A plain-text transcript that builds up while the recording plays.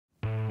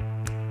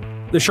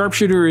The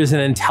SharpShooter is an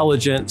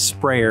intelligent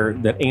sprayer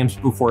that aims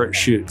before it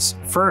shoots.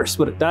 First,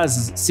 what it does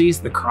is it sees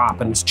the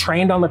crop and it's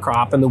trained on the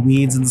crop and the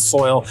weeds and the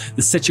soil,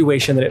 the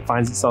situation that it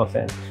finds itself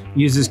in. It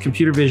uses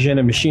computer vision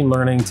and machine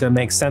learning to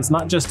make sense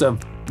not just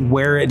of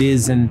where it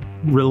is in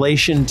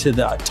relation to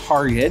the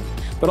target,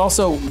 but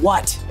also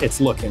what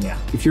it's looking at.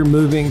 If you're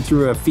moving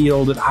through a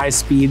field at high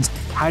speeds,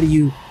 how do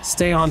you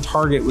stay on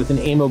target with an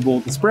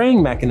aimable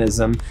spraying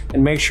mechanism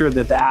and make sure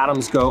that the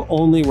atoms go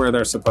only where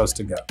they're supposed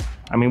to go?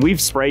 I mean,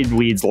 we've sprayed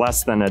weeds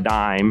less than a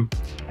dime,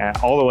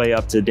 all the way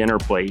up to dinner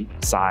plate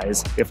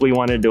size. If we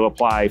wanted to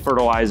apply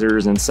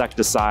fertilizers,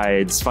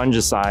 insecticides,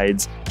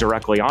 fungicides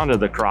directly onto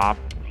the crop,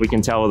 we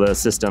can tell the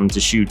system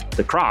to shoot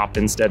the crop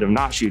instead of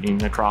not shooting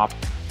the crop.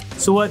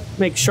 So what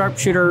makes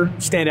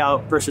SharpShooter stand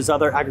out versus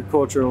other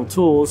agricultural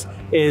tools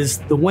is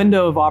the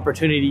window of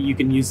opportunity you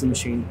can use the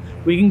machine.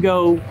 We can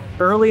go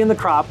early in the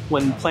crop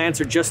when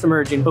plants are just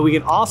emerging, but we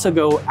can also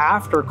go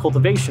after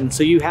cultivation.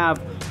 So you have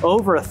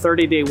over a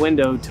 30-day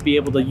window to be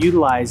able to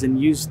utilize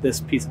and use this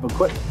piece of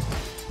equipment.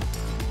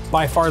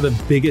 By far the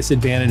biggest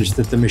advantage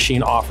that the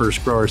machine offers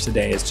growers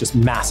today is just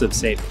massive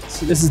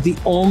savings. This is the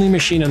only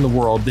machine in the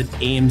world that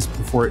aims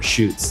before it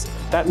shoots.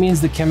 That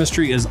means the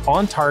chemistry is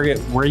on target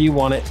where you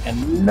want it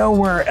and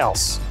nowhere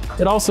else.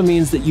 It also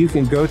means that you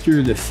can go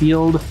through the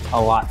field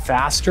a lot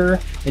faster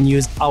and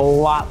use a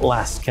lot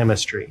less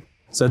chemistry.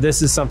 So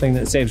this is something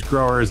that saves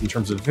growers in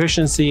terms of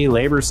efficiency,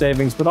 labor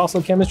savings, but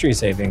also chemistry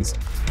savings.